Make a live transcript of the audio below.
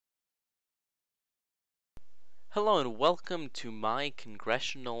Hello and welcome to my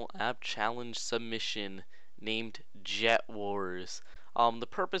Congressional App Challenge submission named Jet Wars. The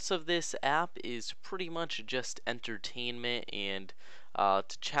purpose of this app is pretty much just entertainment and to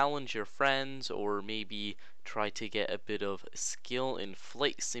challenge your friends or maybe try to get a bit of skill in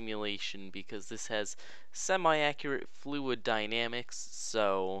flight simulation because this has semi-accurate fluid dynamics,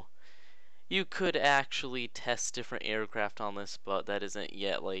 so you could actually test different aircraft on this, but that isn't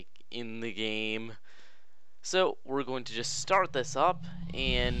yet in the game. So we're going to just start this up,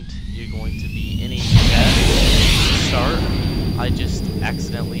 and you're going to be in a jet to start. I just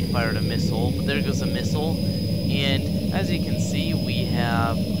accidentally fired a missile, but there goes a missile. And as you can see, we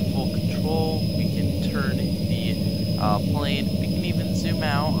have full control. We can turn the plane. We can even zoom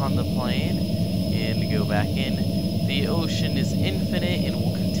out on the plane and go back in. The ocean is infinite and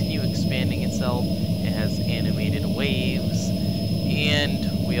will continue expanding itself. It has animated waves,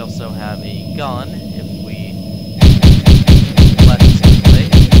 and we also have a gun. If we left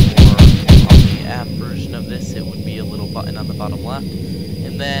click, or on the app version of this, it would be a little button on the bottom left,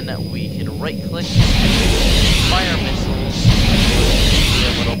 and then we can right click, fire missiles,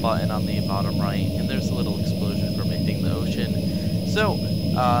 with a little button on the bottom right, and there's a little explosion from hitting the ocean. So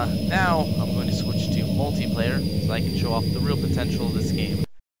now I'm going to switch to multiplayer so I can show off the real potential of this game.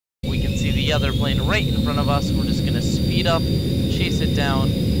 We can see the other plane right in front of us. We're just going to speed up, chase it down,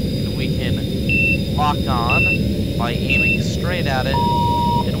 and we can lock on by aiming straight at it.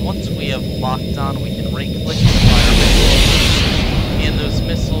 And once we have locked on, we can right click to fire missiles, and those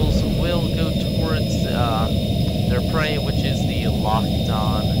missiles will go towards their prey, which is the locked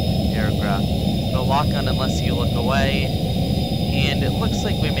on aircraft. It'll lock on unless you look away, and it looks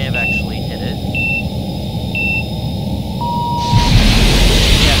like we may have actually hit it.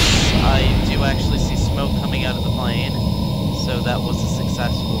 Yes, I do actually see smoke coming out of the plane, so that was a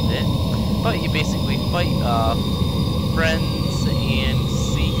successful hit. But you basically fight friends and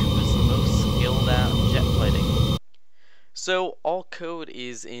see who is the most skilled at jet fighting. So all code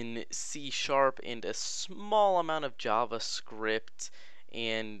is in C# and a small amount of JavaScript,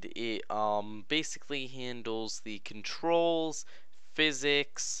 and it basically handles the controls,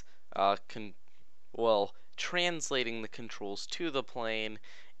 physics, translating the controls to the plane,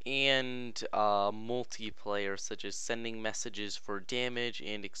 and multiplayer, such as sending messages for damage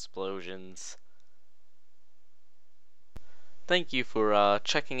and explosions. Thank you for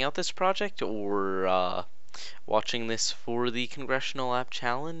checking out this project or watching this for the Congressional App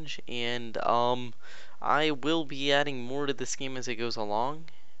Challenge, and I will be adding more to this game as it goes along,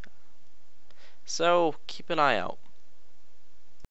 so keep an eye out.